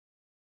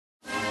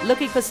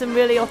Looking for some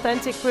really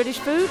authentic British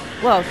food?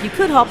 Well, you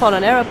could hop on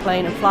an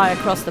aeroplane and fly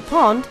across the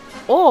pond,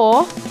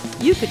 or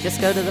you could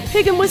just go to the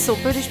Pig and Whistle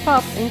British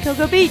Pub in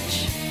Cocoa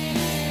Beach.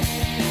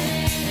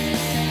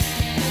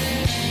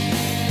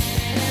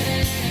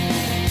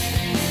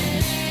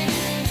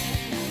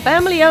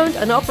 Family owned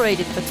and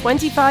operated for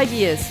 25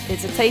 years,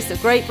 it's a taste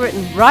of Great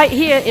Britain right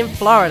here in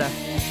Florida.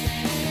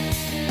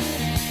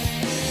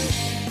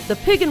 The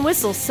Pig and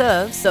Whistle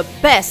serves the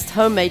best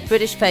homemade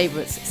British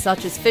favourites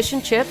such as fish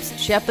and chips,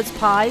 shepherd's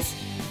pies,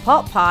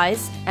 pot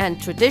pies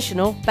and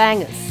traditional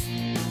bangers.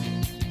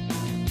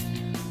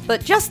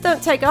 But just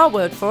don't take our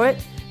word for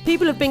it.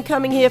 People who've been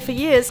coming here for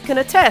years can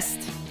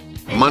attest.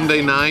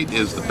 Monday night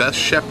is the best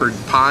shepherd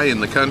pie in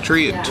the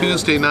country, and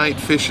Tuesday night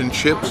fish and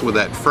chips with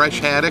that fresh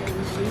haddock.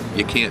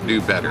 You can't do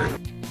better.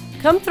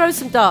 Come throw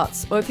some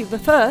darts, or if you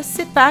prefer,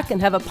 sit back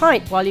and have a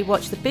pint while you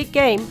watch the big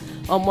game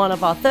on one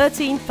of our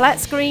 13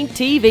 flat-screen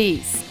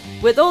TVs.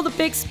 With all the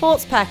big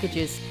sports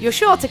packages, you're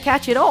sure to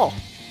catch it all.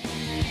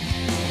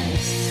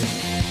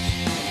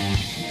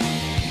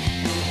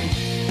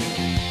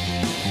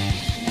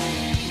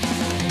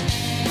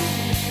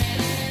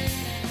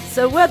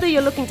 So whether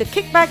you're looking to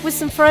kick back with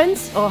some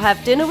friends or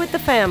have dinner with the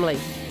family,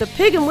 the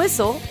Pig and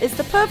Whistle is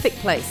the perfect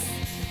place.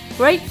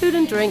 Great food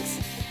and drinks,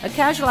 a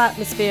casual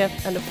atmosphere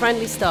and a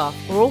friendly staff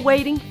are all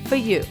waiting for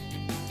you.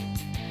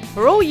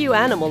 For all you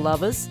animal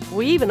lovers,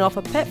 we even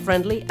offer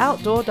pet-friendly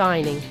outdoor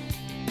dining.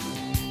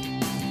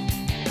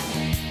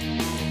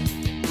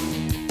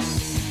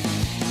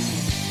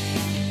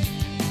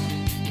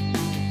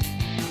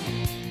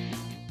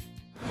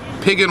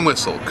 Pig and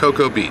Whistle,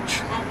 Cocoa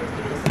Beach.